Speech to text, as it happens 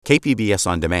KPBS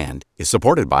On Demand is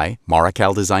supported by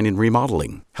Marrokal Design and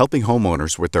Remodeling, helping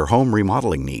homeowners with their home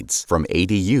remodeling needs. From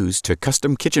ADUs to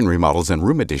custom kitchen remodels and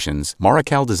room additions,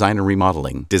 Marrokal Design and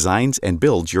Remodeling designs and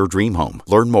builds your dream home.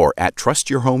 Learn more at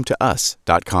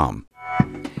trustyourhometous.com.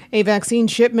 A vaccine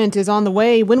shipment is on the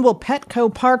way. When will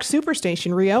Petco Park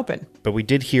Superstation reopen? But we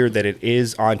did hear that it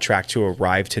is on track to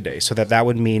arrive today. So that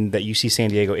would mean that UC San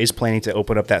Diego is planning to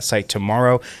open up that site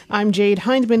tomorrow. I'm Jade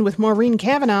Hindman with Maureen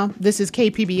Kavanaugh. This is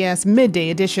KPBS Midday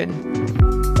Edition.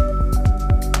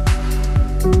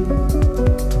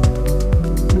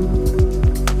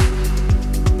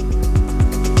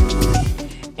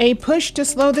 A push to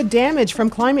slow the damage from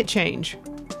climate change.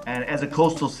 And as a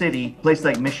coastal city, a place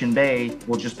like Mission Bay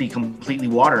will just be completely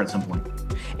water at some point.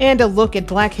 And a look at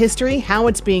Black history, how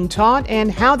it's being taught,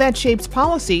 and how that shapes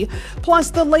policy, plus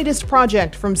the latest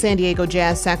project from San Diego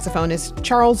jazz saxophonist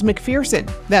Charles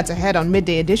McPherson. That's ahead on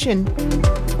Midday Edition.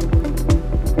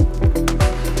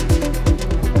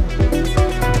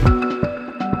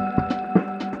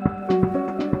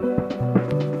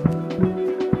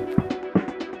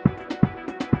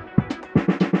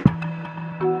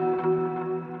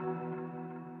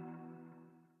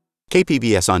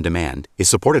 KPBS On Demand is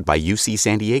supported by UC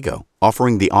San Diego,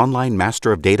 offering the online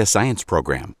Master of Data Science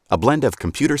program, a blend of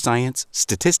computer science,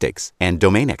 statistics, and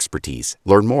domain expertise.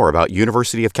 Learn more about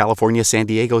University of California San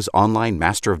Diego's online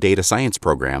Master of Data Science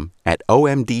program at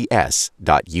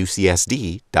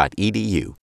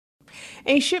omds.ucsd.edu.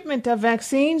 A shipment of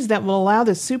vaccines that will allow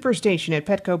the Superstation at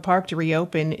Petco Park to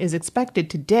reopen is expected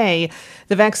today.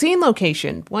 The vaccine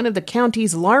location, one of the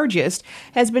county's largest,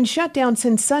 has been shut down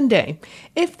since Sunday.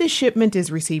 If the shipment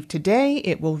is received today,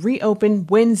 it will reopen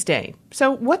Wednesday. So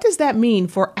what does that mean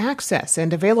for access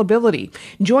and availability?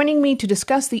 Joining me to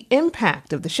discuss the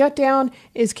impact of the shutdown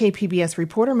is KPBS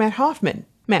reporter Matt Hoffman.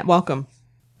 Matt, welcome.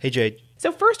 Hey, Jade.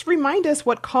 So first, remind us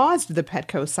what caused the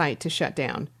Petco site to shut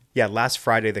down. Yeah, last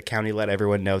Friday, the county let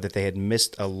everyone know that they had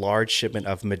missed a large shipment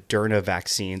of Moderna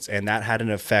vaccines, and that had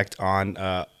an effect on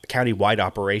county-wide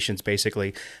operations,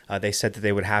 basically. They said that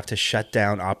they would have to shut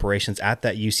down operations at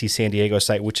that UC San Diego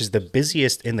site, which is the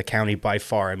busiest in the county by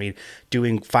far. I mean,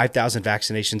 doing 5,000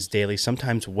 vaccinations daily,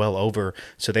 sometimes well over.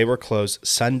 So they were closed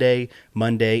Sunday,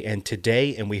 Monday, and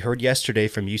today. And we heard yesterday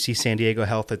from UC San Diego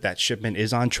Health that that shipment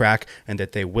is on track and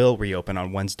that they will reopen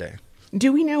on Wednesday.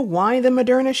 Do we know why the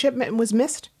Moderna shipment was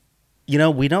missed? You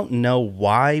know, we don't know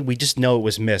why. We just know it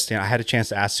was missed. I had a chance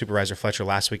to ask Supervisor Fletcher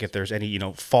last week if there's any,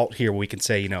 fault here where we can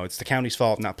say, it's the county's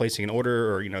fault not placing an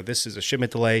order or, this is a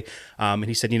shipment delay. And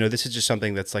he said, this is just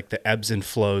something that's like the ebbs and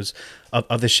flows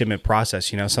of the shipment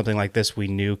process. Something like this we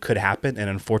knew could happen. And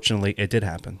unfortunately, it did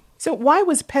happen. So why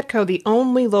was Petco the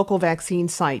only local vaccine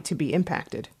site to be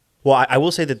impacted? Well, I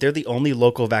will say that they're the only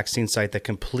local vaccine site that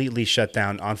completely shut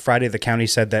down. On Friday, the county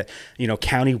said that,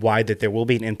 countywide, that there will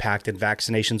be an impact and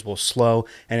vaccinations will slow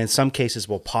and in some cases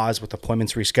will pause with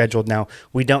appointments rescheduled. Now,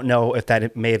 we don't know if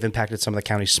that may have impacted some of the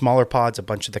county's smaller pods, a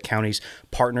bunch of the county's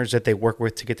partners that they work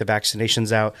with to get the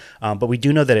vaccinations out. But we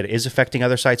do know that it is affecting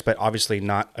other sites, but obviously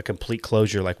not a complete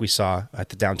closure like we saw at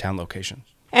the downtown location.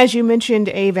 As you mentioned,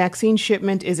 a vaccine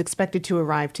shipment is expected to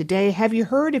arrive today. Have you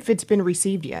heard if it's been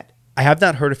received yet? I have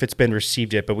not heard if it's been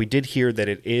received yet, but we did hear that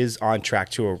it is on track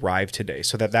to arrive today.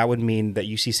 So that would mean that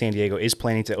UC San Diego is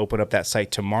planning to open up that site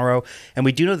tomorrow. And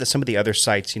we do know that some of the other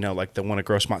sites, like the one at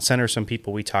Grossmont Center, some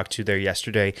people we talked to there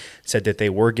yesterday said that they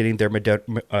were getting their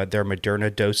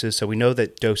Moderna doses. So we know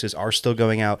that doses are still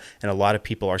going out and a lot of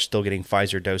people are still getting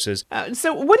Pfizer doses.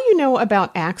 So what do you know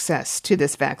about access to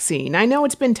this vaccine? I know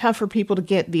it's been tough for people to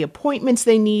get the appointments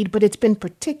they need, but it's been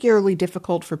particularly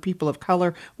difficult for people of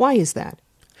color. Why is that?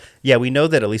 Yeah, we know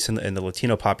that at least in the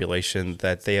Latino population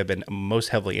that they have been most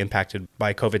heavily impacted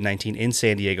by COVID-19 in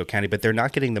San Diego County, but they're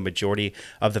not getting the majority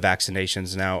of the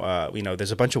vaccinations. Now,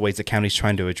 there's a bunch of ways the county's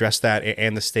trying to address that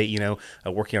and the state,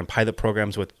 working on pilot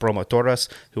programs with promotoras,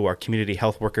 who are community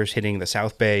health workers hitting the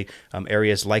South Bay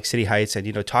areas like City Heights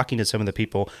and, talking to some of the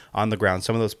people on the ground.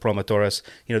 Some of those promotoras,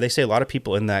 they say a lot of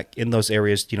people in those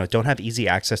areas, don't have easy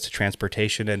access to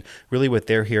transportation. And really what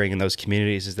they're hearing in those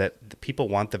communities is that the people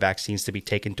want the vaccines to be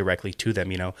taken directly to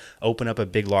them, open up a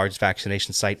big, large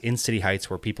vaccination site in City Heights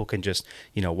where people can just,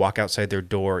 walk outside their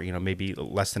door, maybe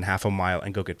less than half a mile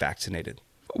and go get vaccinated.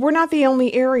 We're not the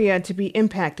only area to be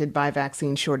impacted by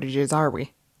vaccine shortages, are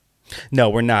we? No,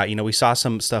 we're not. We saw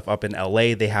some stuff up in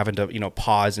LA. They haven't,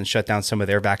 paused and shut down some of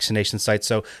their vaccination sites.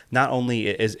 So not only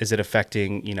is it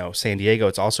affecting, San Diego,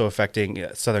 it's also affecting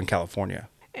Southern California.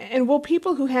 And will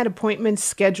people who had appointments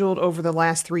scheduled over the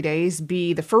last 3 days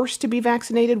be the first to be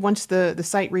vaccinated once the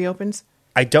site reopens?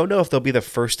 I don't know if they'll be the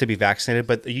first to be vaccinated,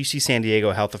 but the UC San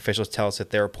Diego health officials tell us that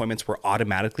their appointments were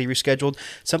automatically rescheduled.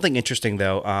 Something interesting,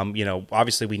 though,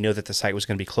 obviously we know that the site was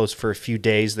going to be closed for a few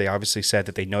days. They obviously said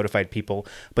that they notified people.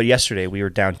 But yesterday we were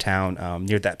downtown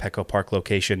near that Petco Park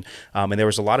location, and there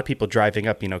was a lot of people driving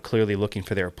up, clearly looking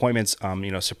for their appointments,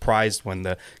 surprised when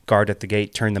the guard at the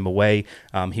gate turned them away.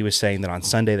 He was saying that on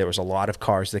Sunday there was a lot of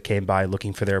cars that came by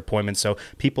looking for their appointments. So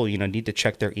people, need to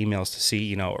check their emails to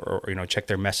see, or check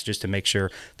their messages to make sure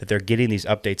that they're getting these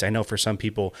updates. I know for some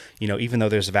people, even though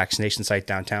there's a vaccination site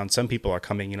downtown, some people are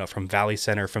coming, from Valley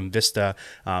Center, from Vista,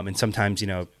 and sometimes,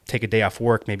 take a day off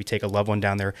work, maybe take a loved one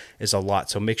down there is a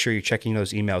lot. So make sure you're checking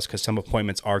those emails because some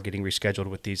appointments are getting rescheduled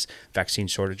with these vaccine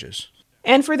shortages.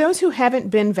 And for those who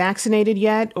haven't been vaccinated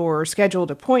yet or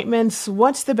scheduled appointments,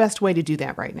 what's the best way to do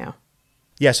that right now?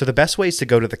 Yeah, so the best way is to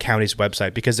go to the county's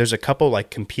website because there's a couple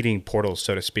competing portals,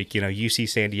 so to speak. UC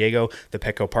San Diego, the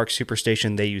Petco Park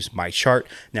Superstation, they use MyChart.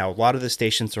 Now, a lot of the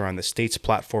stations are on the state's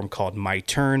platform called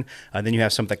MyTurn. Then you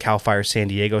have some of the CAL FIRE San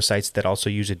Diego sites that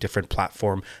also use a different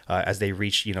platform as they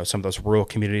reach, some of those rural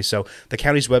communities. So the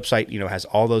county's website, has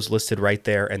all those listed right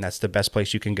there, and that's the best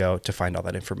place you can go to find all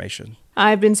that information.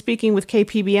 I've been speaking with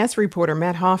KPBS reporter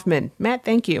Matt Hoffman. Matt,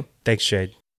 thank you. Thanks,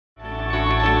 Jade.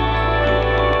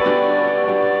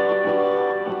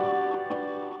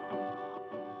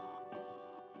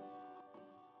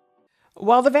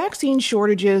 While the vaccine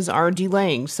shortages are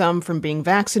delaying some from being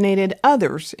vaccinated,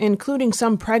 others, including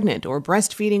some pregnant or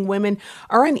breastfeeding women,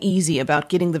 are uneasy about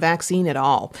getting the vaccine at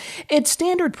all. It's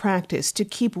standard practice to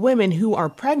keep women who are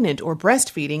pregnant or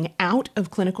breastfeeding out of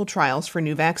clinical trials for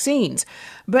new vaccines.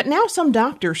 But now some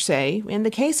doctors say, in the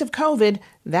case of COVID,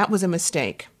 that was a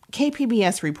mistake.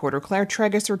 KPBS reporter Claire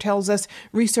Trageser tells us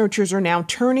researchers are now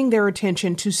turning their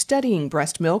attention to studying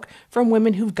breast milk from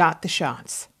women who've got the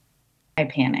shots. I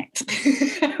panicked.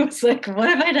 I was like, what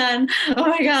have I done? Oh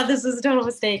my God, this is a total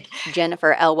mistake.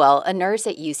 Jennifer Elwell, a nurse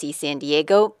at UC San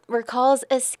Diego, recalls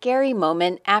a scary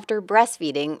moment after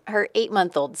breastfeeding her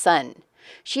 8-month-old son.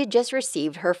 She had just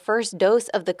received her first dose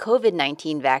of the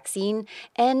COVID-19 vaccine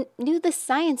and knew the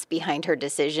science behind her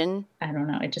decision. I don't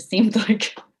know. It just seemed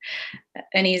like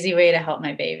an easy way to help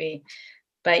my baby.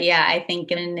 But yeah, I think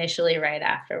initially right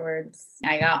afterwards,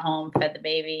 I got home, fed the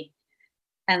baby.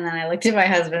 And then I looked at my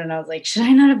husband and I was like, should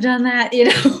I not have done that?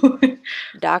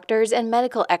 Doctors and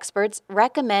medical experts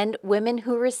recommend women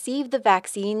who receive the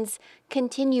vaccines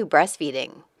continue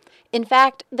breastfeeding. In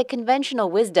fact, the conventional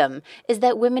wisdom is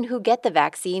that women who get the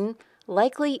vaccine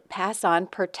likely pass on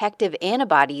protective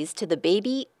antibodies to the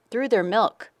baby through their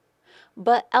milk.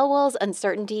 But Elwell's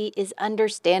uncertainty is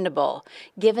understandable,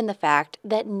 given the fact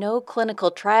that no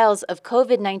clinical trials of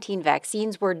COVID-19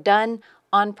 vaccines were done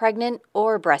on pregnant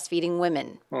or breastfeeding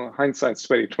women. Well, hindsight's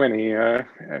 2020,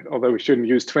 although we shouldn't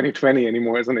use 2020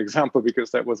 anymore as an example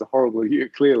because that was a horrible year,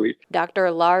 clearly. Dr.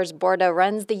 Lars Borda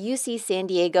runs the UC San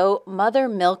Diego Mother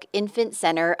Milk Infant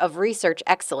Center of Research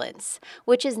Excellence,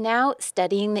 which is now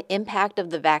studying the impact of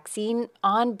the vaccine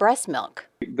on breast milk.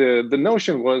 The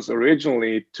notion was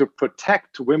originally to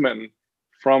protect women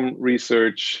from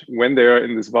research when they are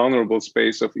in this vulnerable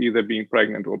space of either being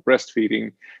pregnant or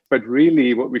breastfeeding. But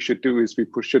really what we should do is we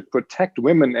should protect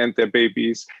women and their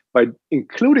babies by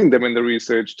including them in the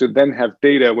research to then have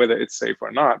data whether it's safe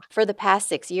or not. For the past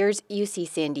 6 years, UC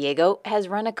San Diego has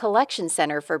run a collection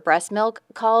center for breast milk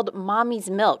called Mommy's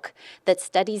Milk that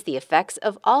studies the effects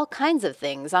of all kinds of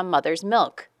things on mother's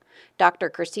milk.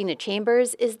 Dr. Christina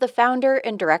Chambers is the founder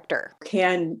and director.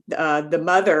 Can the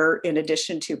mother, in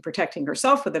addition to protecting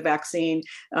herself with the vaccine,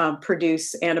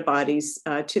 produce antibodies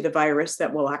to the virus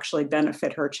that will actually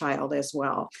benefit her child as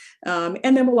well?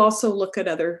 And then we'll also look at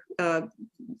other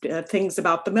things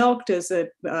about the milk. Does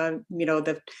it,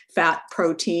 the fat,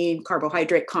 protein,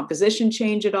 carbohydrate composition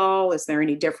change at all? Is there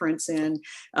any difference in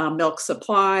milk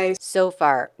supply? So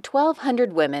far,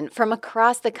 1,200 women from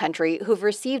across the country who've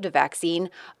received a vaccine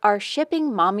are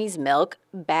shipping Mommy's Milk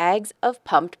bags of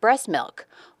pumped breast milk,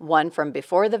 1 from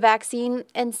before the vaccine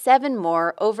and 7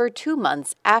 more over 2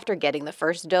 months after getting the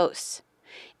first dose.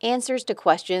 Answers to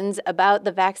questions about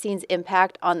the vaccine's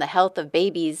impact on the health of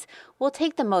babies will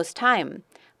take the most time,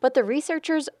 but the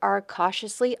researchers are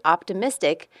cautiously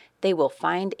optimistic they will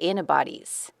find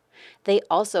antibodies. They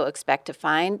also expect to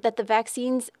find that the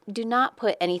vaccines do not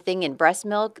put anything in breast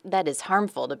milk that is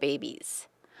harmful to babies.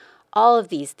 All of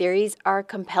these theories are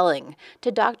compelling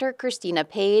to Dr. Christina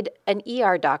Pade, an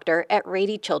ER doctor at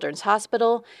Rady Children's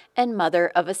Hospital and mother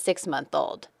of a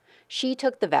 6-month-old. She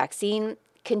took the vaccine,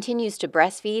 continues to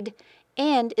breastfeed,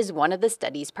 and is one of the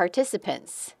study's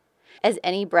participants. As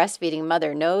any breastfeeding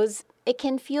mother knows, it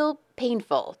can feel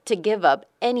painful to give up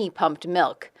any pumped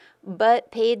milk,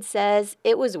 but Page says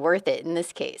it was worth it in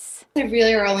this case. They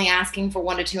really are only asking for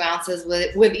 1 to 2 ounces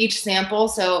with each sample.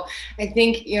 So I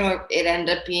think, it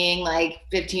ended up being like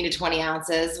 15 to 20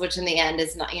 ounces, which in the end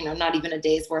is not, not even a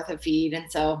day's worth of feed.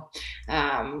 And so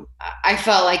I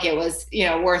felt like it was,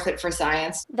 worth it for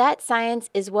science. That science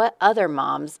is what other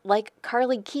moms like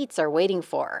Carly Keats are waiting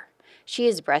for. She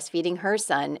is breastfeeding her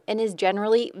son and is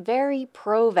generally very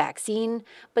pro-vaccine,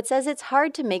 but says it's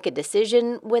hard to make a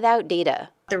decision without data.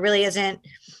 There really isn't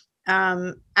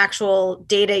actual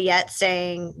data yet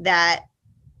saying that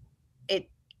it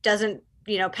doesn't,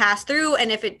 pass through.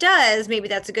 And if it does, maybe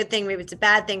that's a good thing, maybe it's a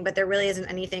bad thing, but there really isn't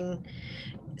anything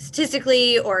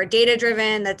statistically or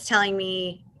data-driven that's telling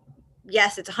me,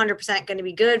 yes, it's 100% going to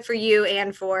be good for you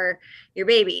and for your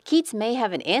baby. Keats may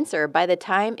have an answer by the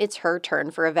time it's her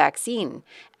turn for a vaccine,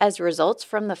 as results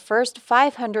from the first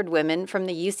 500 women from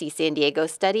the UC San Diego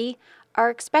study are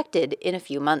expected in a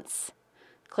few months.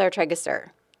 Claire Tregesser,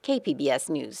 KPBS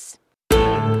News.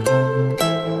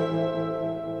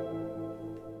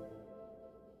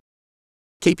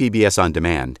 KPBS On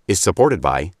Demand is supported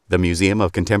by the Museum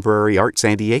of Contemporary Art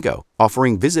San Diego,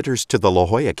 offering visitors to the La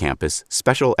Jolla campus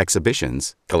special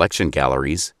exhibitions, collection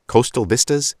galleries, coastal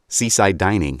vistas, seaside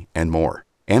dining, and more.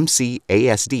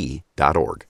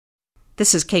 mcasd.org.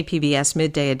 This is KPBS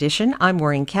Midday Edition. I'm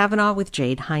Maureen Cavanaugh with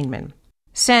Jade Heinman.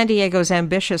 San Diego's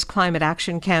ambitious climate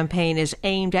action campaign is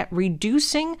aimed at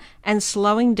reducing and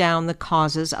slowing down the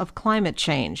causes of climate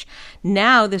change.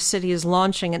 Now the city is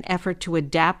launching an effort to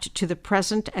adapt to the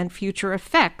present and future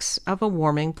effects of a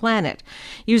warming planet.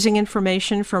 Using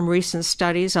information from recent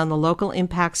studies on the local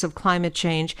impacts of climate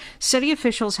change, city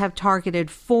officials have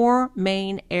targeted 4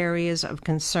 main areas of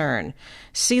concern: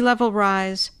 sea level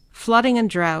rise, flooding and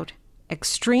drought,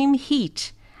 extreme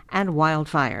heat, and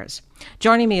wildfires.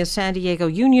 Joining me is San Diego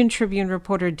Union Tribune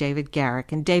reporter David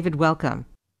Garrick. And David, welcome.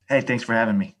 Hey, thanks for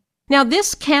having me. Now,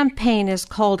 this campaign is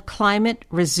called Climate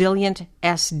Resilient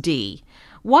SD.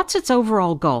 What's its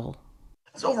overall goal?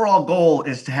 Its overall goal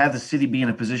is to have the city be in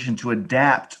a position to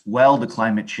adapt well to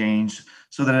climate change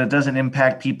so that it doesn't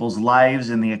impact people's lives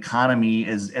and the economy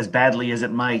as badly as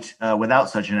it might without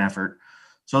such an effort.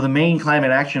 So the main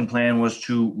climate action plan was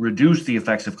to reduce the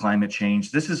effects of climate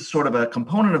change. This is sort of a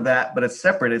component of that, but it's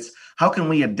separate. It's how can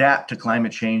we adapt to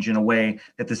climate change in a way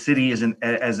that the city isn't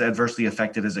as adversely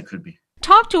affected as it could be.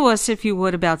 Talk to us, if you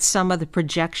would, about some of the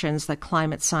projections that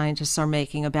climate scientists are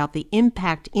making about the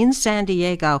impact in San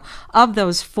Diego of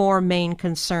those 4 main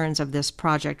concerns of this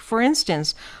project. For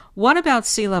instance, what about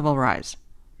sea level rise?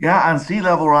 Yeah, on sea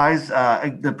level rise,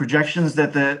 the projections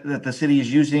that the city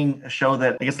is using show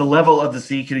that the level of the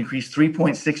sea could increase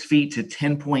 3.6 feet to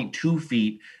 10.2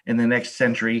 feet in the next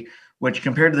century, which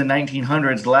compared to the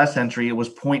 1900s, the last century, it was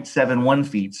 0.71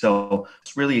 feet. So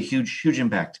it's really a huge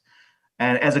impact.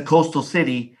 And as a coastal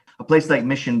city, a place like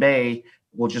Mission Bay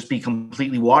will just be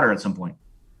completely water at some point.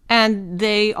 And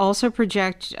they also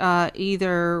project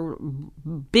either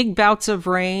big bouts of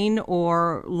rain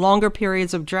or longer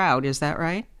periods of drought. Is that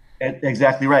right?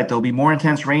 Exactly right. There'll be more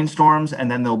intense rainstorms, and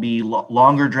then there'll be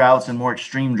longer droughts and more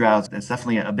extreme droughts. That's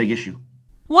definitely a big issue.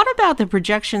 What about the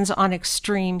projections on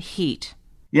extreme heat?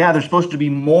 Yeah, there's supposed to be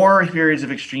more periods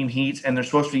of extreme heat, and they're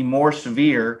supposed to be more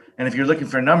severe. And if you're looking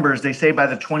for numbers, they say by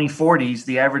the 2040s,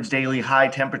 the average daily high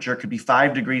temperature could be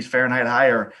 5 degrees Fahrenheit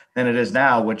higher than it is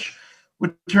now, which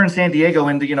would turn San Diego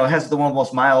into, has the one of the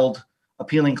most mild,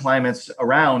 appealing climates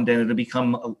around, and it'll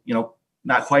become,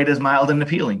 not quite as mild and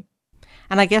appealing.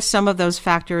 And I guess some of those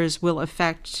factors will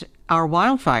affect our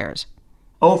wildfires.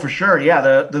 Oh, for sure. Yeah,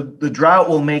 the drought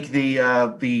will make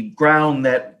the ground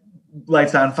that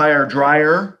lights on fire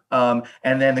drier, and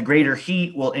then the greater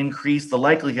heat will increase the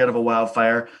likelihood of a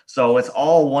wildfire. So it's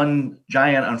all one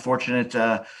giant, unfortunate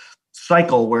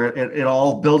cycle where it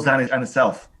all builds on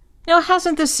itself. Now,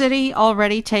 hasn't the city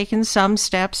already taken some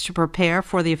steps to prepare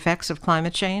for the effects of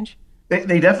climate change?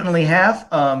 They definitely have.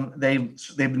 They've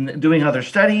been doing other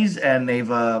studies, and they've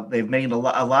made a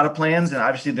lot of plans. And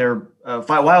obviously, their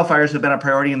wildfires have been a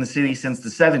priority in the city since the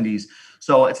 70s.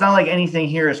 So it's not like anything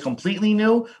here is completely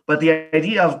new, but the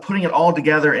idea of putting it all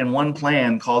together in one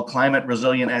plan called Climate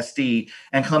Resilient SD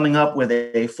and coming up with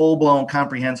a full-blown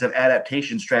comprehensive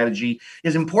adaptation strategy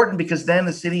is important, because then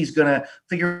the city is going to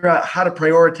figure out how to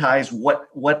prioritize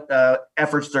what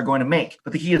efforts they're going to make.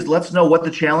 But the key is, let's know what the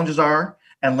challenges are,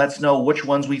 and let's know which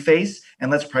ones we face,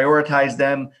 and let's prioritize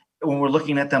them when we're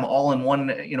looking at them all in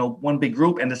one big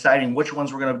group and deciding which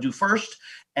ones we're going to do first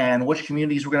and which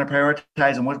communities we're going to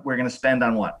prioritize and what we're going to spend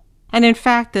on what. And in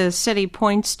fact, the city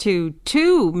points to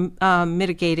 2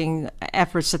 mitigating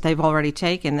efforts that they've already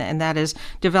taken, and that is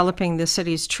developing the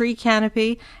city's tree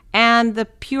canopy and the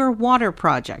Pure Water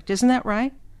Project. Isn't that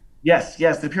right? Yes.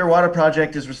 The Pure Water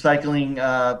Project is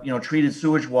recycling, treated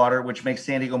sewage water, which makes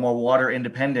San Diego more water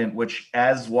independent, which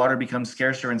as water becomes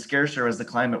scarcer and scarcer as the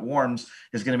climate warms,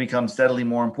 is going to become steadily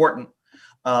more important.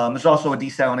 There's also a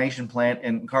desalination plant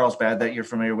in Carlsbad that you're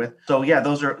familiar with. So yeah,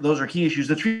 those are key issues.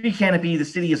 The tree canopy, the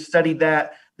city has studied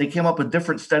that. They came up with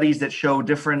different studies that show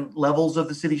different levels of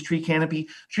the city's tree canopy.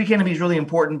 Tree canopy is really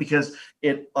important because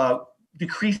it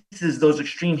decreases those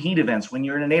extreme heat events. When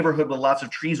you're in a neighborhood with lots of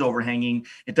trees overhanging,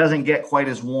 it doesn't get quite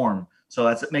as warm. So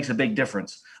it makes a big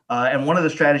difference. And one of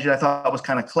the strategies I thought was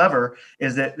kind of clever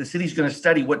is that the city's going to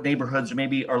study what neighborhoods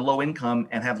maybe are low income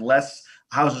and have less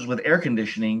houses with air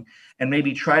conditioning, and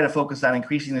maybe try to focus on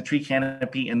increasing the tree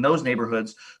canopy in those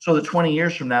neighborhoods so that 20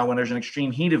 years from now, when there's an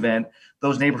extreme heat event,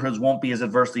 those neighborhoods won't be as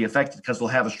adversely affected because they'll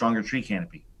have a stronger tree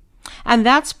canopy. And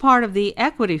that's part of the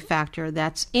equity factor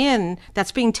that's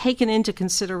being taken into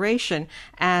consideration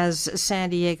as San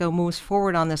Diego moves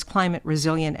forward on this climate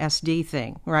resilient SD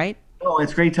thing, right? Oh,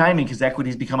 it's great timing because equity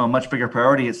has become a much bigger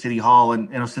priority at City Hall,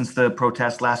 and since the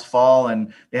protest last fall,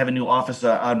 and they have a new office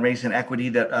on race and equity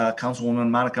that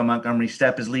Councilwoman Monica Montgomery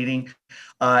Stepp is leading,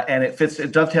 and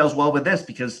it dovetails well with this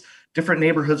because different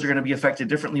neighborhoods are going to be affected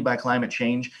differently by climate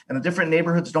change, and the different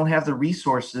neighborhoods don't have the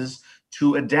resources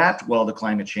to adapt well to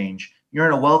climate change. You're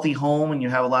in a wealthy home and you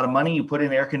have a lot of money, you put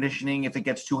in air conditioning if it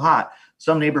gets too hot.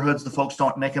 Some neighborhoods, the folks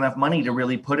don't make enough money to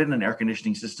really put in an air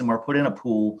conditioning system or put in a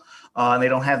pool, and they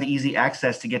don't have the easy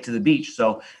access to get to the beach.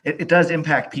 So it does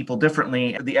impact people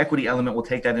differently. The equity element will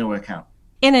take that into account.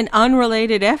 In an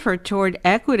unrelated effort toward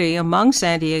equity among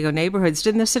San Diego neighborhoods,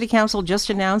 didn't the City Council just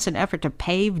announce an effort to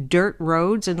pave dirt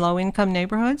roads in low-income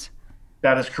neighborhoods?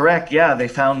 That is correct. Yeah, they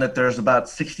found that there's about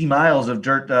 60 miles of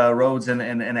dirt roads and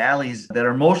alleys that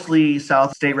are mostly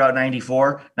South State Route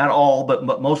 94. Not all, but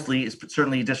mostly,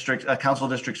 certainly council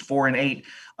districts 4 and 8.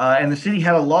 And the city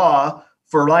had a law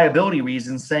for liability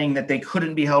reasons saying that they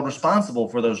couldn't be held responsible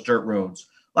for those dirt roads.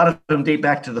 A lot of them date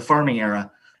back to the farming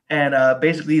era. And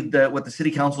basically what the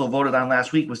city council voted on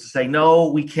last week was to say,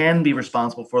 no, we can be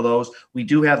responsible for those. We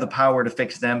do have the power to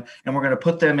fix them. And we're going to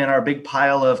put them in our big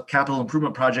pile of capital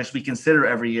improvement projects we consider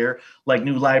every year, like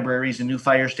new libraries and new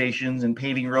fire stations and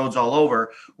paving roads all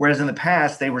over. Whereas in the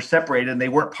past, they were separated and they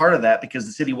weren't part of that because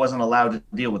the city wasn't allowed to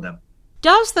deal with them.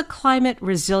 Does the Climate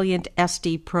Resilient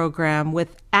SD program,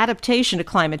 with adaptation to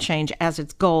climate change as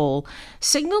its goal,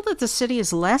 signal that the city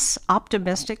is less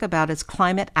optimistic about its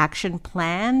climate action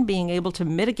plan being able to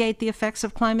mitigate the effects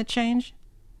of climate change?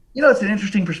 It's an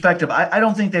interesting perspective. I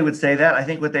don't think they would say that. I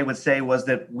think what they would say was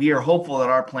that we are hopeful that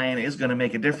our plan is going to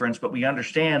make a difference, but we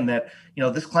understand that,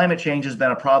 this climate change has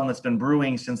been a problem that's been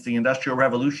brewing since the Industrial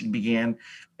Revolution began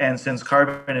and since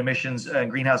carbon emissions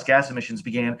and greenhouse gas emissions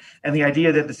began. And the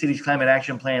idea that the city's climate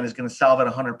action plan is going to solve it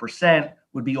 100%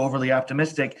 would be overly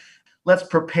optimistic. Let's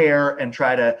prepare and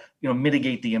try to,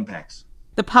 mitigate the impacts.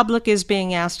 The public is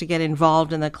being asked to get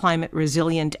involved in the climate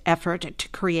resilient effort to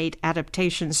create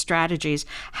adaptation strategies.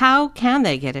 How can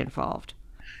they get involved?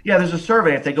 Yeah, there's a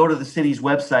survey. If they go to the city's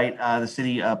website, the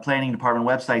city planning department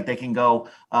website, they can go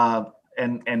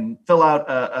and fill out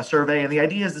a survey. And the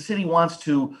idea is the city wants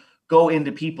to go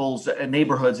into people's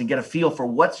neighborhoods and get a feel for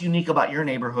what's unique about your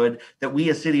neighborhood that we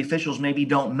as city officials maybe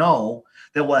don't know,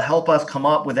 that will help us come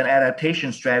up with an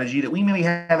adaptation strategy that we maybe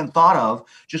haven't thought of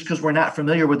just because we're not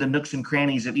familiar with the nooks and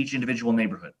crannies of each individual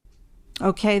neighborhood.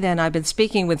 Okay, then I've been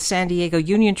speaking with San Diego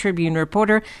Union Tribune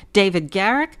reporter David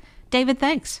Garrick. David,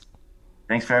 thanks.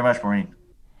 Thanks very much, Maureen.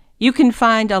 You can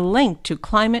find a link to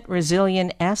Climate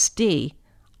Resilient SD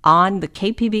on the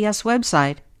KPBS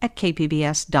website at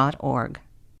kpbs.org.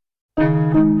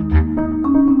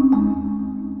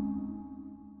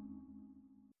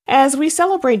 As we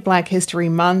celebrate Black History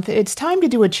Month, it's time to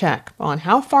do a check on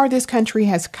how far this country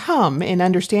has come in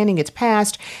understanding its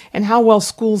past and how well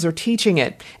schools are teaching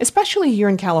it, especially here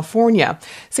in California.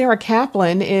 Sarah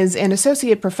Kaplan is an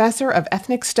associate professor of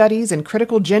ethnic studies and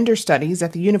critical gender studies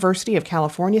at the University of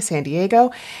California, San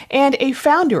Diego, and a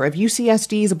founder of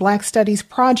UCSD's Black Studies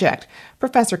Project.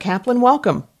 Professor Kaplan,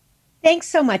 welcome. Thanks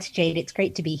so much, Jade. It's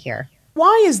great to be here.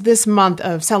 Why is this month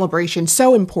of celebration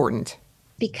so important?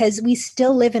 Because we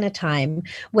still live in a time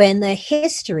when the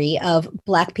history of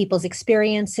Black people's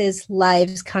experiences,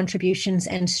 lives, contributions,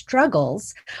 and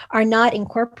struggles are not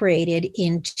incorporated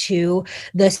into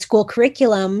the school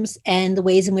curriculums and the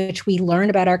ways in which we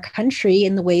learn about our country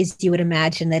in the ways you would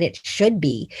imagine that it should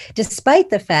be,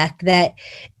 despite the fact that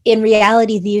in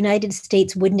reality, the United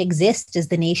States wouldn't exist as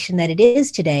the nation that it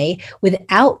is today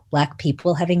without Black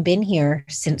people having been here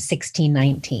since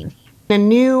 1619. A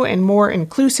new and more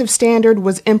inclusive standard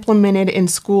was implemented in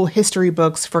school history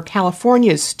books for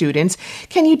California's students.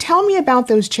 Can you tell me about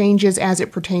those changes as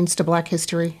it pertains to Black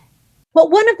history? Well,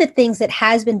 one of the things that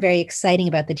has been very exciting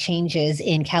about the changes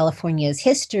in California's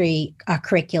history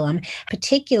curriculum,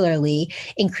 particularly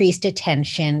increased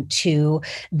attention to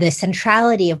the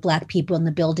centrality of Black people in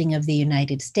the building of the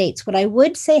United States. What I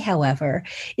would say, however,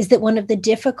 is that one of the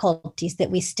difficulties that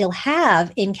we still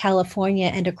have in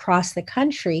California and across the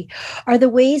country are the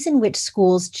ways in which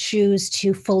schools choose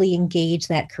to fully engage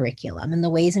that curriculum, and the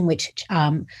ways in which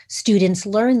students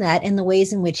learn that, and the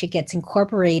ways in which it gets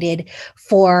incorporated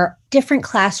for different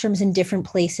classrooms in different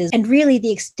places, and really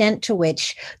the extent to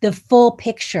which the full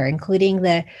picture, including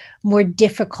the more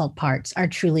difficult parts, are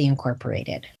truly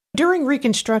incorporated. During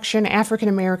Reconstruction, African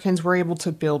Americans were able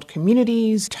to build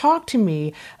communities. Talk to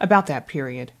me about that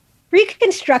period.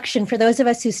 Reconstruction, for those of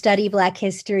us who study Black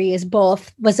history,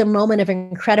 was a moment of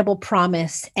incredible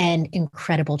promise and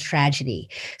incredible tragedy.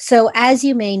 So, as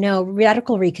you may know,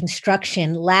 radical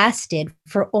Reconstruction lasted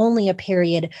for only a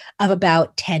period of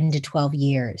about 10 to 12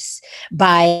 years.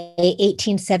 By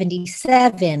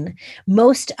 1877,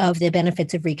 most of the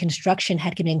benefits of Reconstruction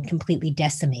had been completely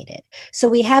decimated. So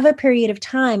we have a period of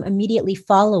time immediately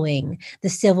following the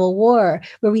Civil War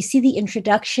where we see the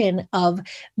introduction of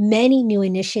many new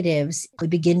initiatives. We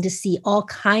begin to see all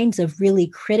kinds of really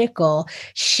critical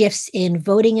shifts in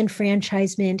voting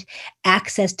enfranchisement,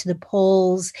 access to the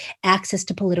polls, access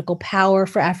to political power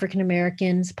for African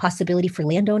Americans, possibility for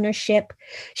land ownership,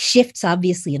 shifts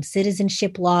obviously in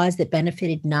citizenship laws that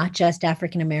benefited not just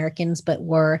African Americans, but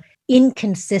were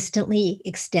inconsistently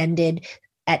extended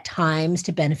at times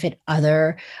to benefit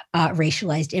other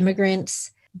racialized immigrants.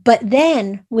 But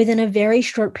then, within a very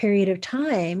short period of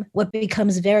time, what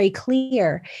becomes very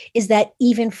clear is that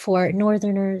even for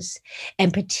Northerners,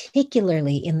 and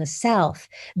particularly in the South,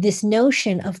 this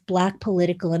notion of Black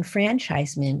political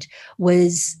enfranchisement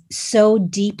was so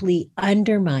deeply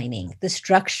undermining the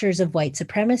structures of white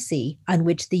supremacy on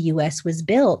which the U.S. was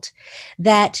built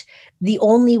that the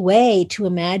only way to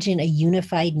imagine a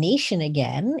unified nation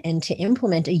again and to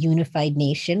implement a unified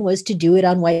nation was to do it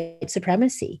on white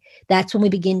supremacy. That's when we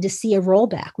begin to see a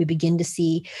rollback. We begin to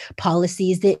see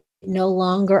policies that no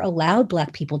longer allowed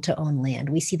Black people to own land.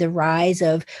 We see the rise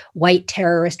of white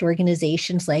terrorist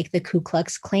organizations like the Ku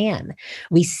Klux Klan.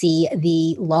 We see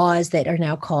the laws that are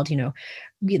now called,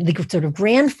 the sort of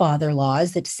grandfather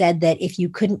laws that said that if you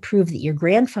couldn't prove that your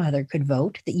grandfather could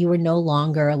vote, that you were no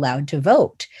longer allowed to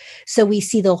vote. So we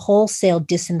see the wholesale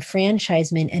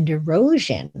disenfranchisement and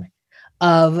erosion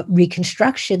of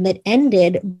Reconstruction that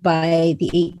ended by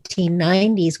the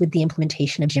 1890s with the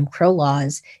implementation of Jim Crow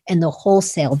laws and the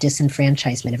wholesale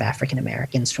disenfranchisement of African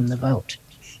Americans from the vote.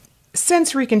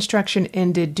 Since Reconstruction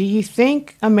ended, do you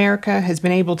think America has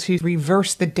been able to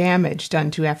reverse the damage done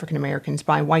to African Americans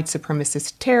by white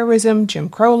supremacist terrorism, Jim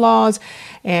Crow laws,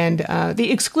 and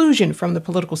the exclusion from the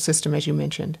political system, as you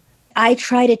mentioned? I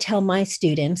try to tell my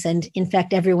students, and in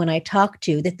fact, everyone I talk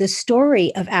to, that the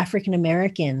story of African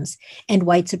Americans and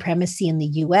white supremacy in the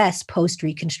US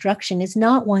post-Reconstruction is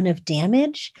not one of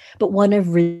damage, but one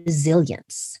of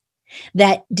resilience.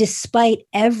 That despite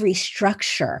every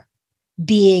structure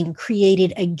being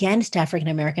created against African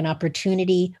American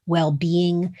opportunity,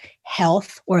 well-being,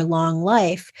 health, or long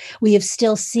life, we have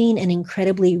still seen an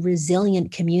incredibly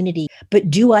resilient community. But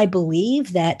do I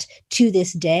believe that to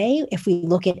this day, if we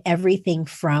look at everything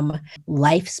from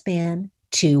lifespan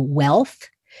to wealth,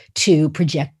 to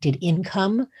projected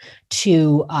income,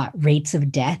 to rates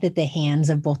of death at the hands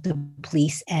of both the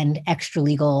police and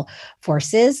extralegal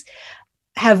forces,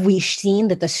 have we seen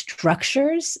that the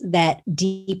structures that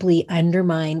deeply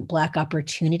undermine Black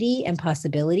opportunity and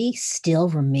possibility still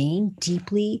remain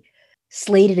deeply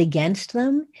slated against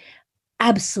them?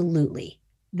 Absolutely.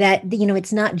 That,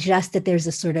 it's not just that there's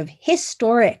a sort of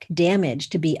historic damage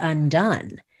to be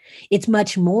undone. It's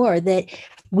much more that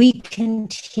we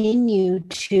continue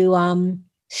to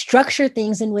structure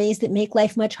things in ways that make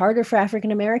life much harder for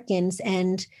African Americans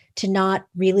and to not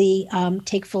really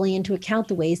take fully into account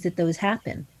the ways that those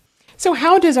happen. So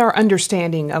how does our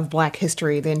understanding of Black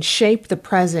history then shape the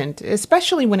present,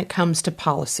 especially when it comes to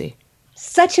policy?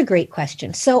 Such a great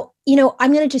question. So,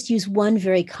 I'm going to just use one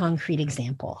very concrete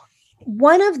example.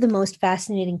 One of the most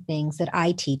fascinating things that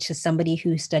I teach as somebody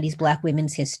who studies Black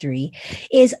women's history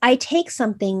is I take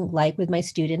something like with my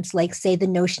students, like say the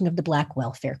notion of the Black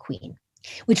welfare queen.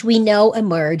 which we know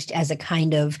emerged as a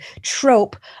kind of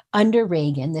trope under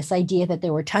Reagan, this idea that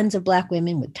there were tons of Black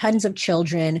women with tons of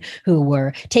children who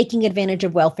were taking advantage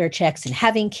of welfare checks and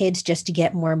having kids just to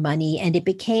get more money. And it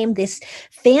became this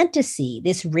fantasy,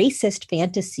 this racist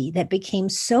fantasy that became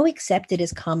so accepted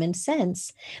as common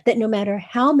sense that no matter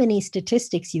how many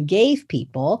statistics you gave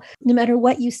people, no matter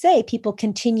what you say, people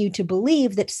continue to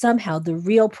believe that somehow the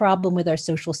real problem with our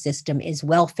social system is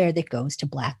welfare that goes to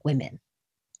Black women.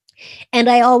 And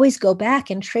I always go back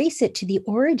and trace it to the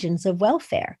origins of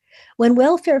welfare. When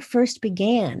welfare first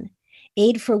began,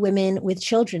 aid for women with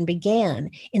children began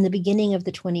in the beginning of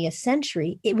the 20th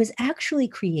century, it was actually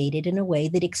created in a way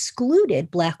that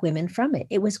excluded Black women from it.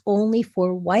 It was only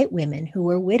for white women who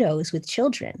were widows with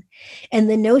children. And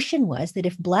the notion was that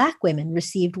if Black women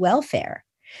received welfare,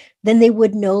 then they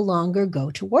would no longer go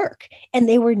to work. And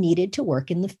they were needed to work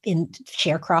in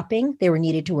sharecropping. They were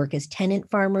needed to work as tenant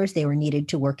farmers. They were needed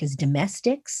to work as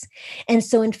domestics. And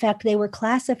so, in fact, they were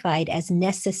classified as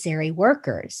necessary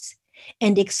workers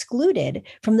and excluded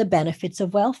from the benefits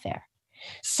of welfare.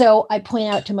 So I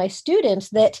point out to my students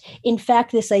that, in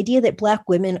fact, this idea that Black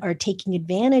women are taking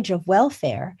advantage of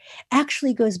welfare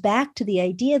actually goes back to the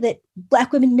idea that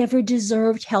Black women never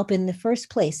deserved help in the first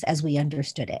place as we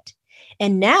understood it.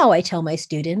 And now I tell my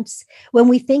students, when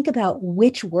we think about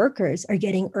which workers are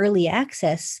getting early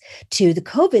access to the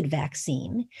COVID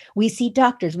vaccine, we see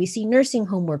doctors, we see nursing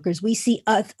home workers, we see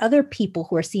other people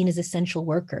who are seen as essential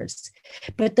workers.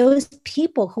 But those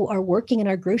people who are working in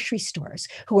our grocery stores,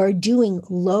 who are doing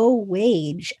low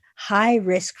wage, high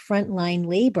risk frontline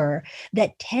labor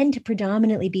that tend to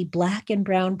predominantly be Black and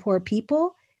brown poor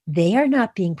people, they are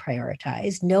not being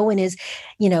prioritized. No one is,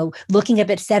 looking up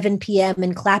at 7 p.m.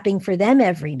 and clapping for them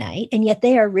every night. And yet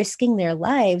they are risking their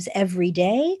lives every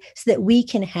day so that we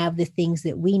can have the things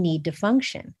that we need to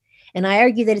function. And I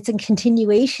argue that it's a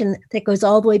continuation that goes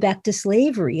all the way back to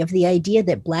slavery, of the idea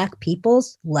that Black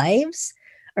people's lives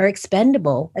are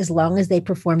expendable as long as they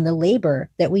perform the labor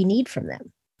that we need from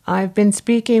them. I've been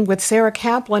speaking with Sarah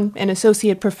Kaplan, an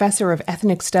associate professor of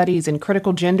ethnic studies and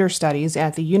critical gender studies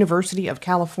at the University of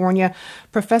California.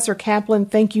 Professor Kaplan,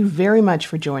 thank you very much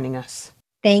for joining us.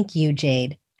 Thank you,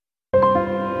 Jade.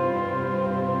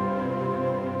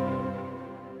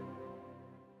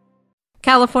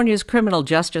 California's criminal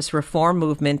justice reform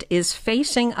movement is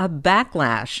facing a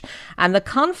backlash, and the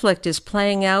conflict is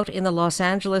playing out in the Los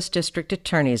Angeles District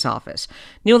Attorney's Office.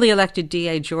 Newly elected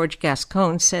DA George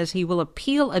Gascon says he will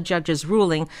appeal a judge's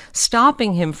ruling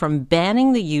stopping him from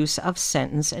banning the use of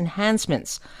sentence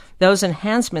enhancements. Those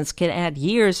enhancements can add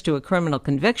years to a criminal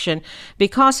conviction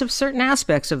because of certain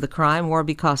aspects of the crime or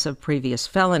because of previous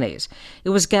felonies. It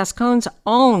was Gascon's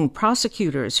own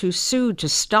prosecutors who sued to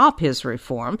stop his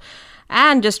reform.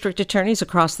 And district attorneys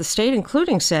across the state,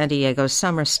 including San Diego's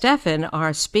Summer Stephan,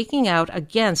 are speaking out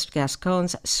against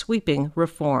Gascon's sweeping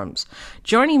reforms.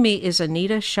 Joining me is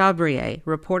Anita Chabrier,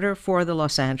 reporter for the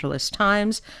Los Angeles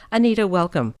Times. Anita,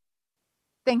 welcome.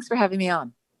 Thanks for having me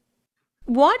on.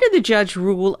 Why did the judge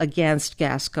rule against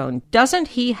Gascon? Doesn't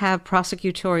he have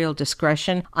prosecutorial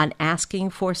discretion on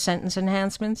asking for sentence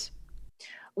enhancements?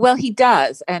 Well, he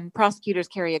does, and prosecutors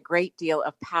carry a great deal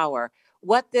of power.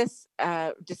 What this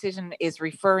decision is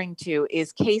referring to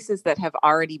is cases that have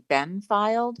already been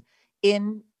filed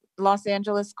in Los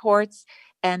Angeles courts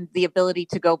and the ability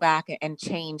to go back and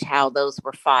change how those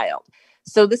were filed.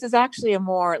 So this is actually a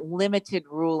more limited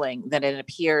ruling than it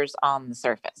appears on the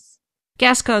surface.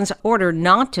 Gascon's order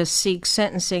not to seek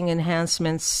sentencing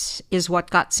enhancements is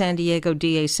what got San Diego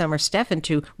DA Summer Stephan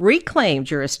to reclaim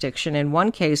jurisdiction in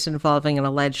one case involving an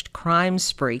alleged crime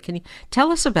spree. Can you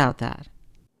tell us about that?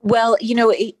 Well,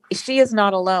 she is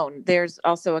not alone. There's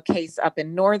also a case up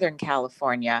in Northern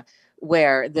California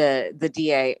where the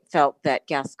DA felt that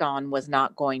Gascon was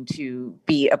not going to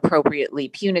be appropriately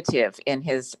punitive in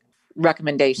his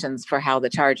recommendations for how the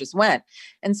charges went.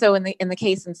 And so in the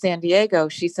case in San Diego,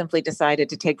 she simply decided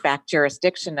to take back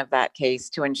jurisdiction of that case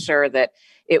to ensure that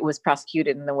it was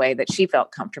prosecuted in the way that she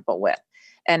felt comfortable with.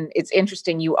 And it's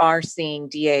interesting, you are seeing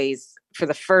DAs for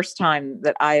the first time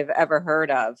that I've ever heard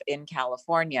of in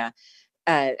California,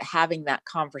 having that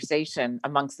conversation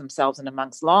amongst themselves and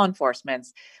amongst law enforcement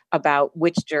about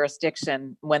which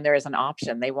jurisdiction, when there is an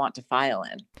option, they want to file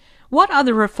in. What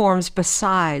other reforms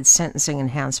besides sentencing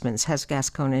enhancements has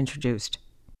Gascon introduced?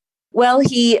 Well,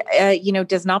 he,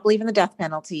 does not believe in the death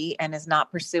penalty and is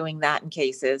not pursuing that in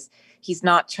cases. He's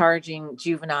not charging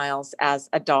juveniles as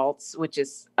adults, which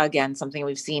is, again, something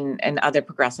we've seen in other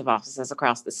progressive offices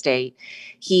across the state.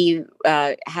 He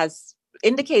has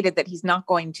indicated that he's not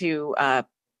going to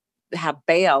have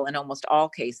bail in almost all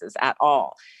cases at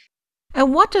all.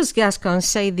 And what does Gascon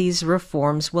say these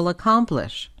reforms will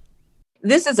accomplish?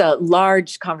 This is a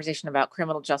large conversation about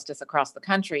criminal justice across the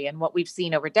country. And what we've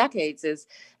seen over decades is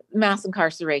mass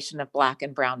incarceration of Black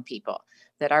and Brown people,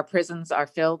 that our prisons are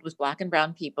filled with Black and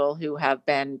Brown people who have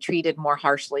been treated more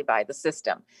harshly by the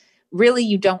system. Really,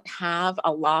 you don't have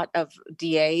a lot of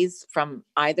DAs from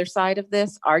either side of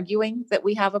this arguing that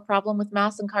we have a problem with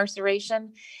mass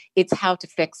incarceration. It's how to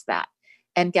fix that.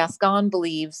 And Gascon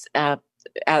believes,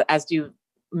 as do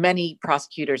many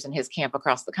prosecutors in his camp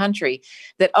across the country,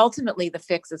 that ultimately the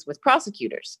fix is with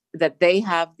prosecutors, that they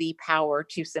have the power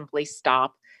to simply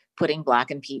stop putting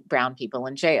Black and brown people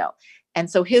in jail. And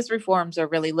so his reforms are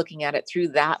really looking at it through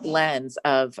that lens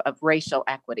of racial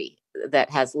equity that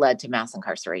has led to mass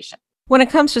incarceration. When it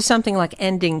comes to something like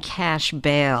ending cash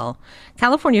bail,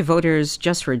 California voters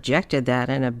just rejected that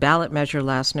in a ballot measure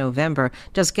last November.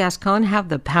 Does Gascon have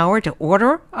the power to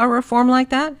order a reform like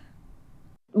that?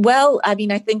 Well, I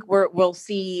mean, I think we'll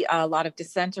see a lot of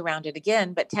dissent around it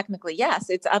again, but technically, yes,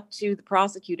 it's up to the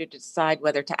prosecutor to decide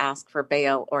whether to ask for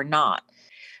bail or not.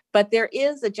 But there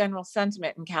is a general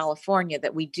sentiment in California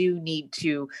that we do need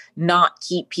to not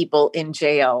keep people in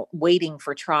jail waiting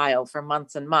for trial for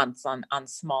months and months on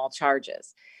small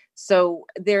charges. So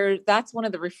that's one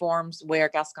of the reforms where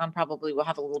Gascon probably will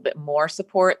have a little bit more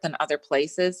support than other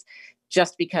places,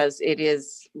 just because it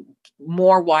is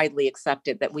more widely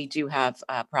accepted that we do have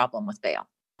a problem with bail.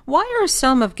 Why are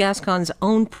some of Gascon's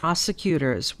own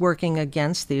prosecutors working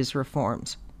against these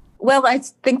reforms? Well, I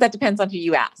think that depends on who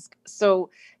you ask. So,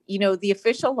 the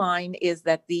official line is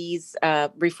that these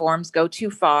reforms go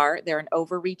too far. They're an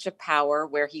overreach of power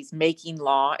where he's making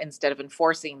law instead of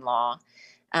enforcing law,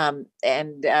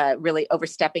 and really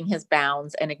overstepping his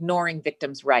bounds and ignoring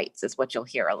victims' rights is what you'll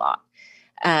hear a lot.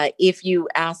 If you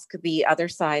ask the other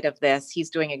side of this, he's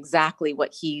doing exactly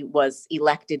what he was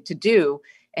elected to do,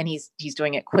 and he's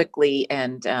doing it quickly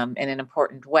and in an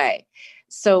important way.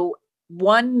 So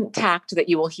one tact that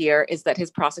you will hear is that his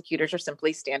prosecutors are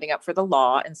simply standing up for the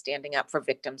law and standing up for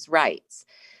victims' rights.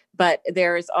 But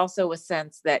there is also a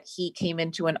sense that he came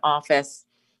into an office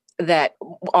that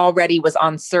already was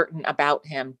uncertain about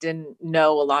him, didn't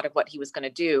know a lot of what he was going to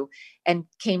do, and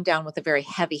came down with a very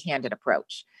heavy-handed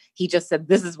approach. He just said,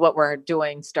 this is what we're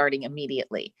doing starting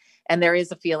immediately. And there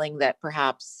is a feeling that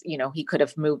perhaps, he could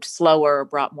have moved slower or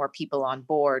brought more people on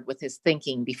board with his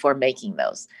thinking before making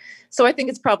those. So I think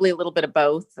it's probably a little bit of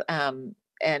both. And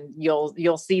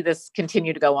you'll see this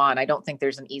continue to go on. I don't think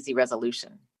there's an easy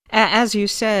resolution. As you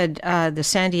said, the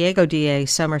San Diego DA,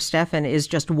 Summer Stephan, is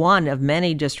just one of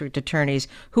many district attorneys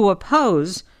who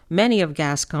oppose many of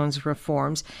Gascon's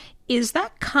reforms. Is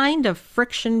that kind of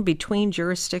friction between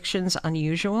jurisdictions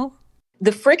unusual?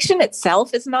 The friction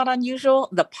itself is not unusual.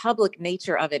 The public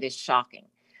nature of it is shocking.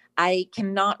 I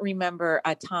cannot remember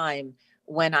a time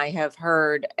when I have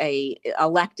heard a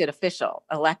elected official,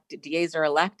 DAs are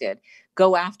elected,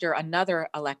 go after another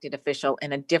elected official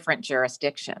in a different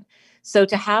jurisdiction. So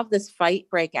to have this fight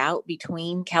break out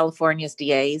between California's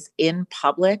DAs in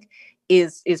public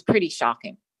is pretty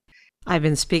shocking. I've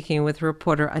been speaking with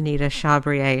reporter Anita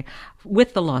Chabrier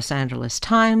with the Los Angeles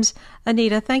Times.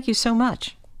 Anita, thank you so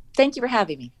much. Thank you for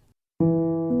having me.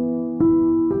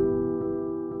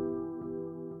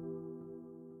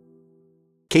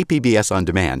 KPBS On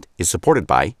Demand is supported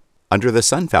by Under the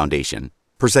Sun Foundation,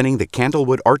 presenting the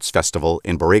Candlewood Arts Festival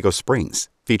in Borrego Springs,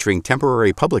 featuring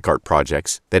temporary public art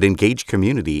projects that engage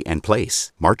community and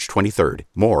place. March 23rd.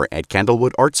 More at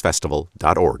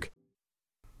candlewoodartsfestival.org.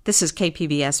 This is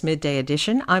KPBS Midday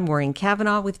Edition. I'm Maureen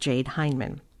Cavanaugh with Jade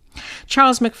Hindman.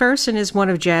 Charles McPherson is one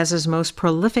of jazz's most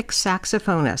prolific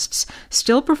saxophonists,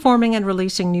 still performing and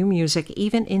releasing new music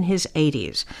even in his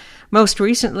 80s. Most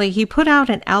recently, he put out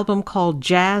an album called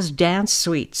Jazz Dance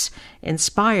Suites,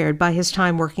 inspired by his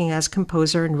time working as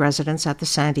composer in residence at the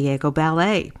San Diego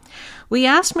Ballet. We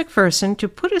asked McPherson to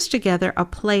put us together a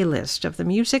playlist of the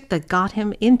music that got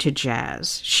him into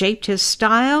jazz, shaped his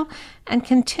style, and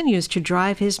continues to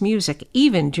drive his music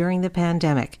even during the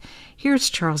pandemic. Here's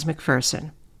Charles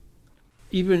McPherson.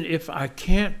 Even if I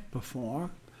can't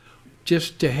perform,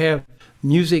 just to have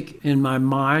music in my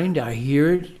mind, I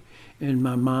hear it in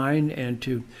my mind, and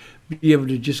to be able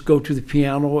to just go to the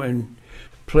piano and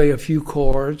play a few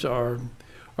chords or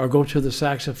go to the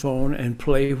saxophone and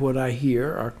play what I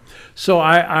hear. So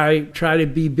I try to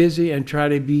be busy and try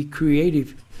to be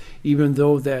creative, even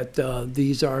though that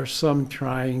these are some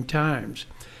trying times.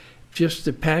 Just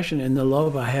the passion and the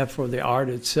love I have for the art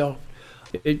itself,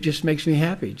 it just makes me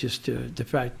happy, just the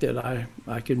fact that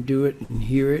I can do it and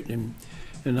hear it, and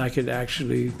I can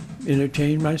actually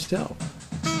entertain myself.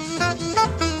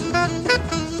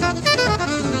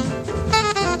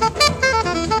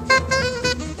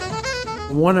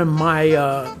 One of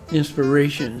my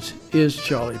inspirations is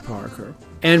Charlie Parker.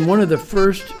 And one of the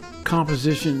first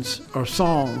compositions or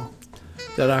song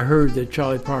that I heard that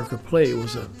Charlie Parker played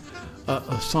was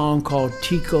a song called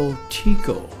Tico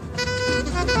Tico.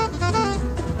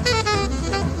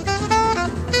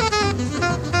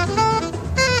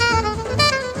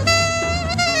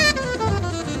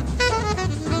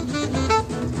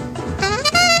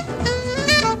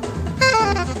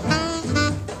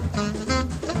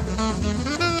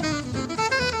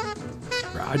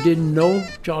 I didn't know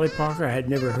Charlie Parker. I had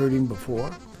never heard him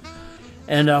before.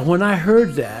 And when I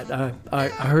heard that, I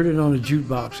heard it on a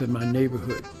jukebox in my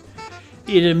neighborhood.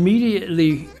 It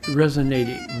immediately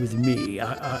resonated with me.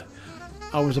 I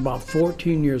was about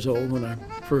 14 years old when I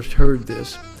first heard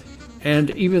this.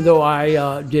 And even though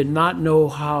I did not know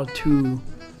how to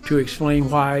explain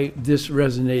why this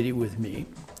resonated with me,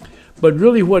 but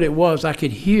really what it was, I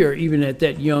could hear, even at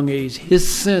that young age, his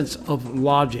sense of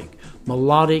logic,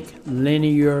 melodic,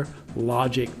 linear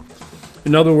logic.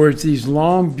 In other words, these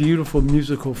long, beautiful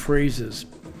musical phrases,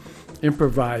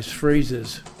 improvised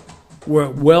phrases, were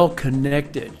well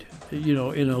connected, in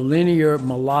a linear,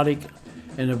 melodic,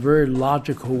 and a very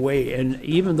logical way. And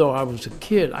even though I was a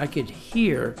kid, I could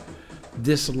hear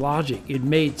this logic. It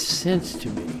made sense to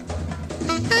me.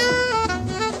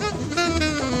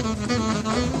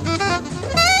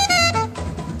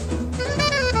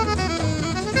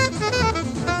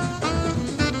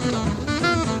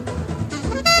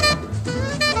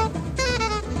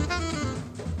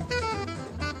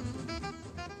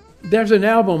 There's an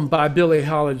album by Billie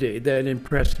Holiday that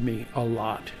impressed me a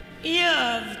lot.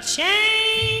 You've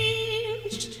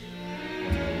changed.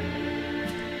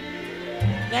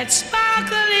 That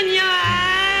sparkle in your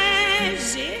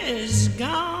eyes is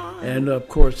gone. And of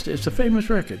course, it's a famous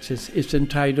record. It's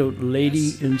entitled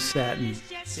Lady in Satin.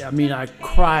 I mean, I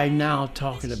cry now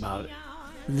talking about it,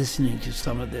 listening to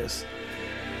some of this.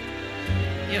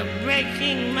 You're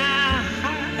breaking my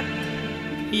heart.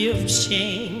 You've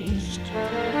changed.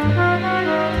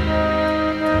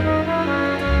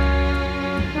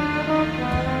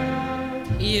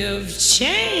 You've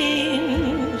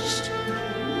changed.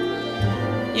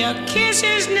 Your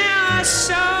kisses now are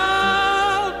so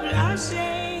blasé.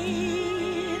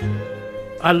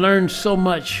 I learned so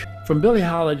much from Billie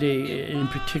Holiday in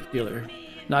particular,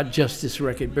 not just this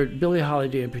record, but Billie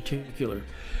Holiday in particular,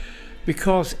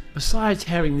 because besides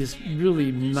having this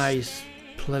really nice,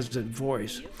 pleasant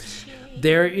voice,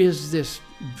 there is this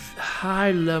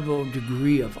high-level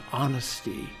degree of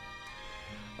honesty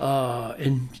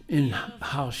in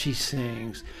how she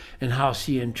sings and how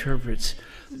she interprets.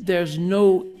 There's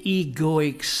no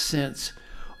egoic sense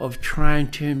of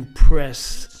trying to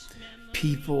impress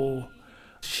people.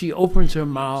 She opens her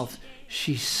mouth,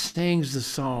 she sings the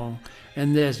song,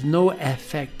 and there's no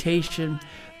affectation.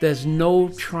 There's no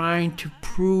trying to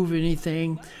prove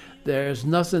anything. There's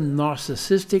nothing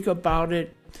narcissistic about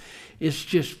it. It's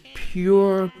just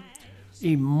pure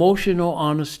emotional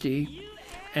honesty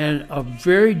and a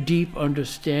very deep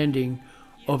understanding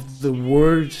of the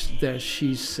words that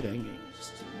she's singing.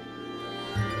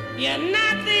 You're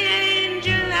not the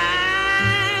angel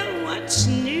I once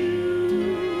knew.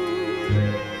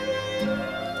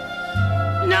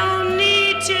 No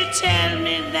need to tell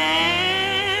me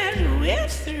that we're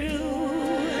through.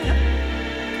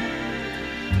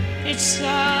 It's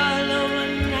all over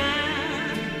now.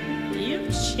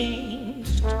 You've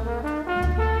changed.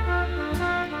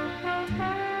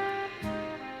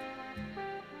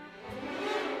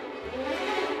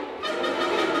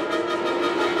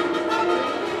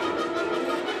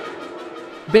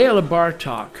 Bela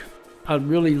Bartok, I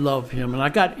really love him, and I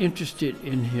got interested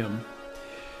in him.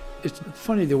 It's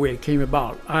funny the way it came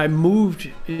about. I moved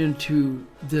into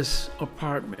this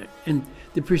apartment, and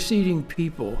the preceding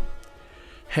people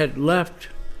had left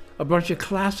a bunch of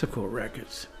classical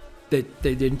records that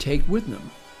they didn't take with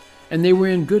them. And they were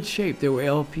in good shape. They were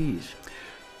LPs.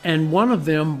 And one of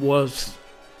them was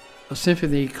a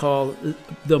symphony called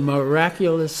The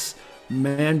Miraculous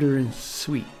Mandarin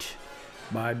Suite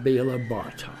by Bela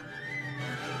Bartok.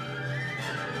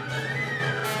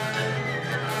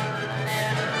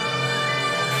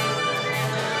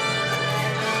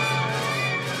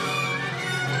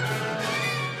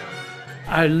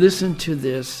 I listened to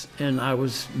this and I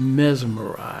was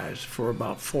mesmerized for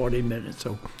about 40 minutes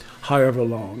or however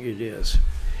long it is.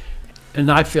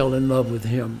 And I fell in love with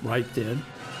him right then.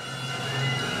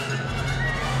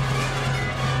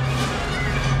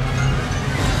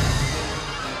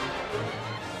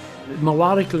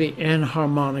 Melodically and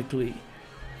harmonically,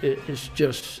 it's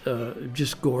just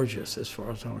gorgeous as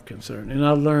far as I'm concerned. And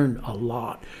I learned a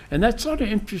lot. And that sort of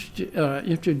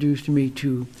introduced me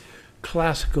to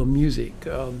classical music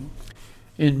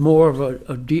in more of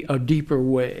a deeper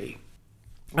way.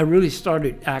 I really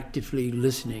started actively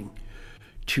listening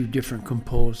to different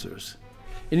composers.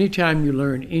 Anytime you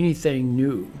learn anything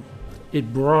new,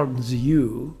 it broadens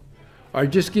you, or it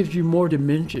just gives you more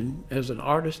dimension as an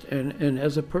artist and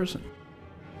as a person.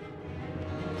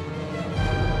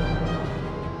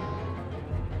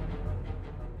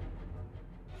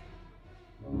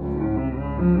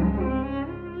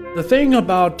 The thing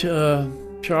about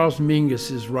Charles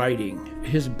Mingus's writing,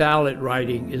 his ballad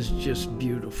writing is just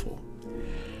beautiful.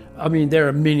 I mean, there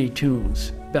are many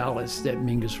tunes, ballads that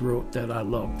Mingus wrote that I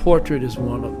love. Portrait is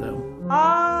one of them.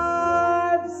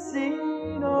 I've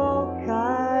seen all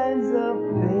kinds of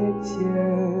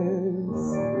pictures,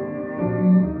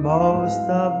 most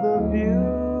of the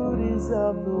beauties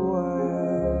of the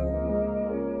world.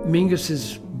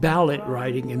 Mingus's ballad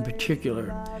writing in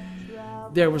particular,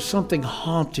 there was something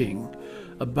haunting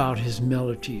about his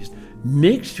melodies,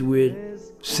 mixed with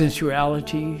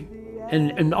sensuality,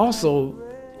 and also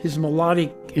his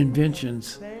melodic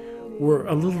inventions were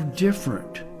a little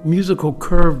different. Musical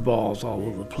curveballs all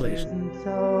over the place.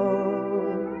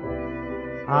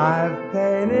 I've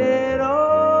painted old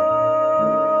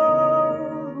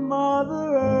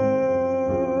Mother Earth,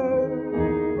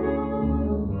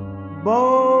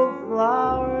 both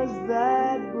flowers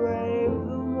that brave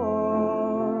the morn.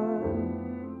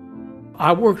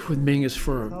 I worked with Mingus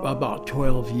for about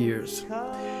 12 years.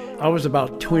 I was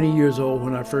about 20 years old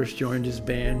when I first joined his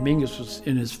band. Mingus was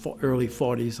in his early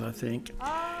 40s, I think.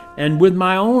 And with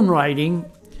my own writing,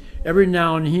 every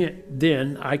now and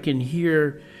then I can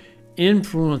hear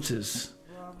influences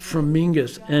from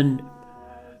Mingus, and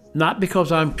not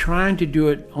because I'm trying to do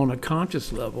it on a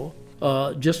conscious level,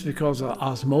 just because of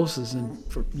osmosis and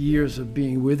for years of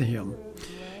being with him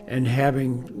and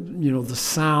having, the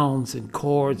sounds and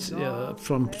chords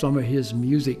from some of his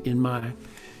music in my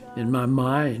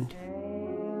mind.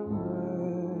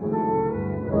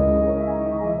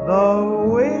 The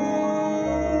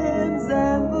winds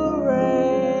and the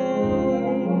rains,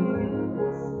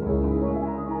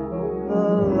 the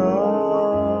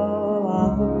lull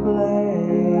of the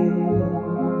plains,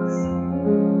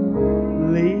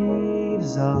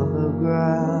 leaves on the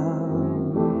ground,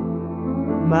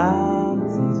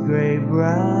 mountains gray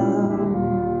brown,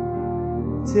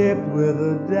 tipped with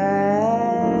a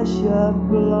dash of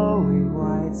glowing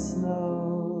white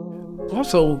snow.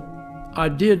 Also, I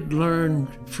did learn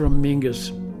from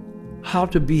Mingus how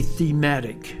to be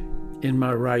thematic in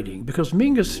my writing, because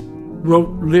Mingus wrote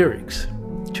lyrics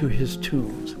to his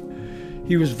tunes.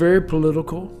 He was very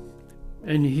political,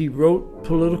 and he wrote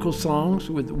political songs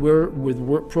with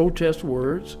protest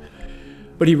words,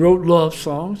 but he wrote love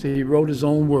songs, and he wrote his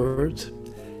own words,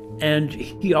 and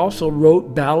he also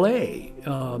wrote ballet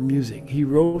music. He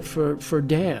wrote for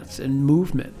dance and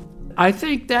movement. I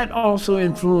think that also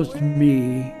influenced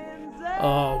me,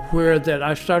 where that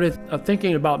I started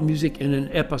thinking about music in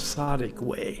an episodic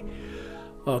way,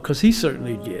 because he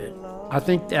certainly did. I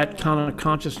think that kind of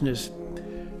consciousness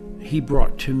he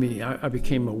brought to me. I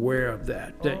became aware of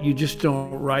that you just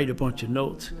don't write a bunch of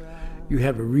notes. You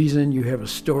have a reason, you have a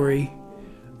story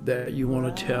that you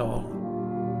want to tell.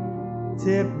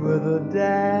 Tipped with a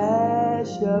dash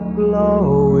of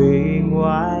glowing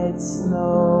white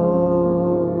snow.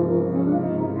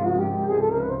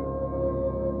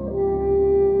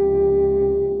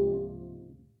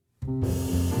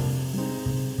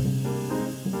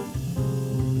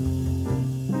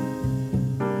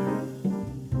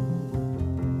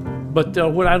 But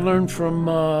what I learned from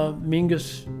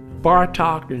Mingus,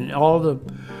 Bartók, and all the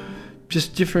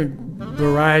just different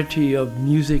variety of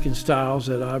music and styles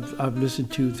that I've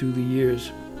listened to through the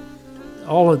years,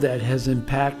 all of that has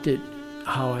impacted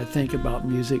how I think about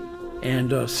music,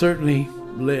 and certainly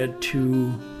led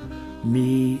to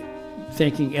me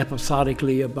thinking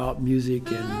episodically about music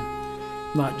and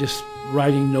not just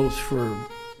writing notes for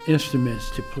instruments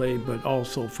to play, but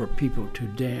also for people to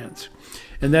dance.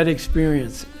 And that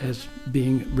experience as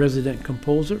being resident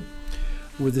composer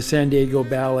with the San Diego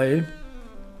Ballet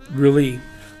really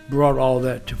brought all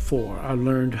that to fore. I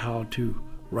learned how to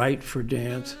write for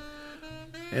dance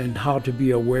and how to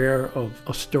be aware of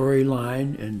a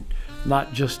storyline and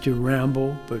not just to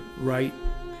ramble, but write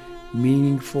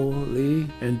meaningfully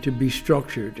and to be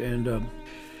structured. And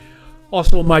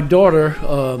also my daughter,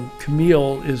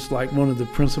 Camille, is like one of the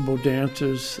principal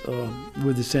dancers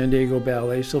with the San Diego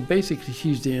Ballet. So basically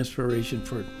she's the inspiration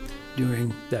for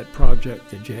doing that project,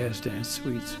 the Jazz Dance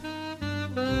Suites.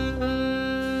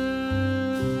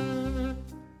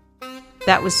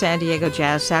 That was San Diego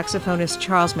jazz saxophonist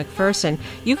Charles McPherson.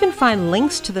 You can find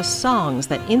links to the songs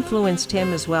that influenced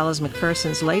him as well as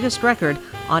McPherson's latest record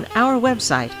on our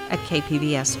website at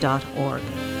kpbs.org.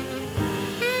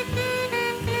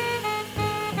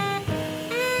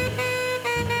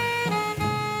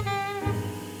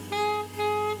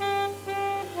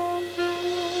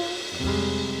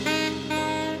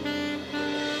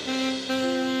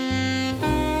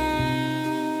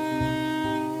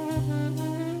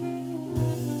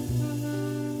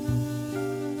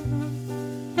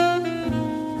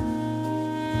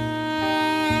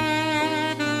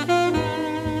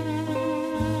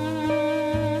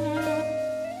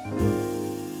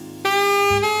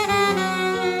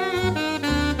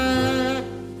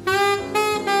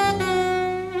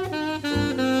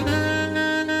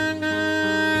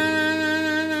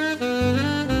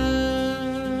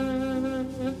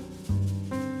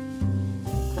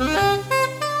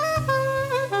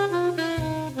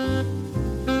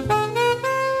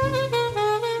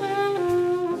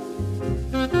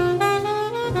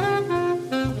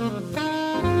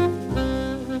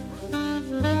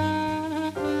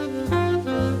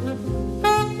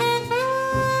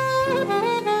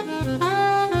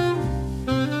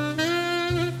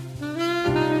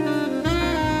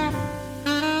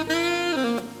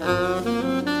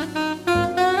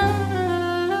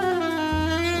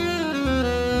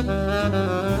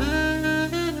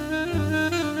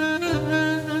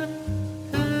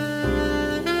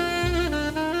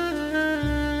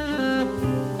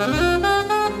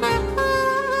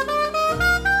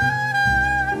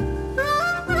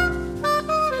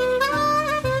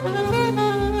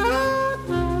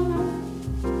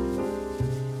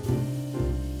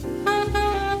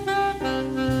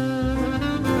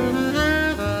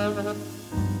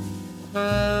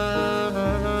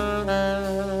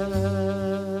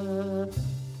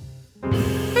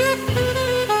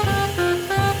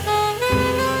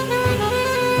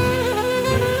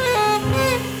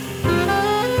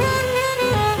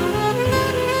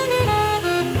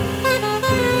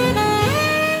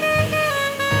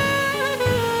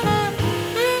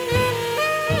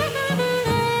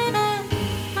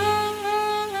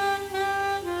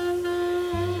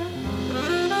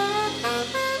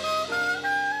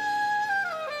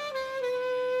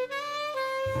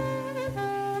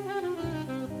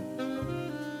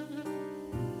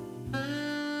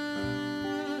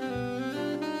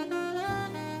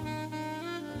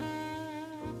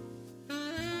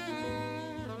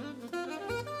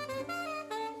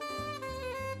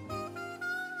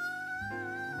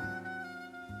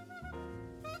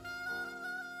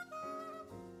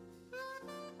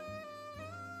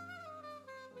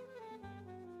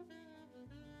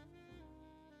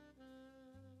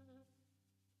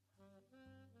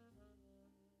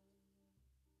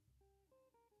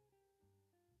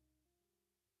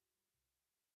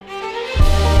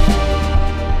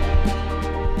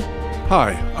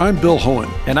 Hi, I'm Bill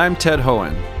Hohen. And I'm Ted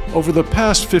Hohen. Over the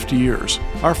past 50 years,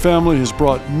 our family has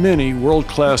brought many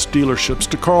world-class dealerships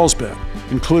to Carlsbad,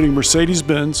 including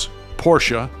Mercedes-Benz,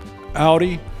 Porsche,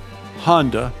 Audi,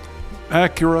 Honda,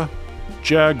 Acura,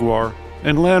 Jaguar,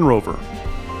 and Land Rover.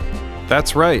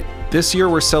 That's right. This year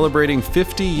we're celebrating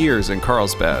 50 years in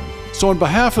Carlsbad. So on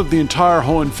behalf of the entire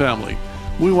Hohen family,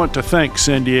 we want to thank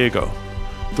San Diego.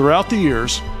 Throughout the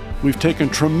years, we've taken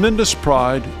tremendous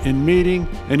pride in meeting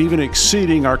and even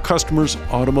exceeding our customers'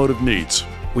 automotive needs.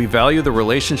 We value the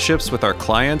relationships with our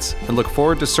clients and look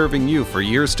forward to serving you for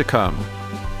years to come.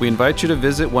 We invite you to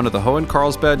visit one of the Hohen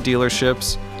Carlsbad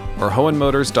dealerships or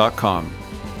hohenmotors.com.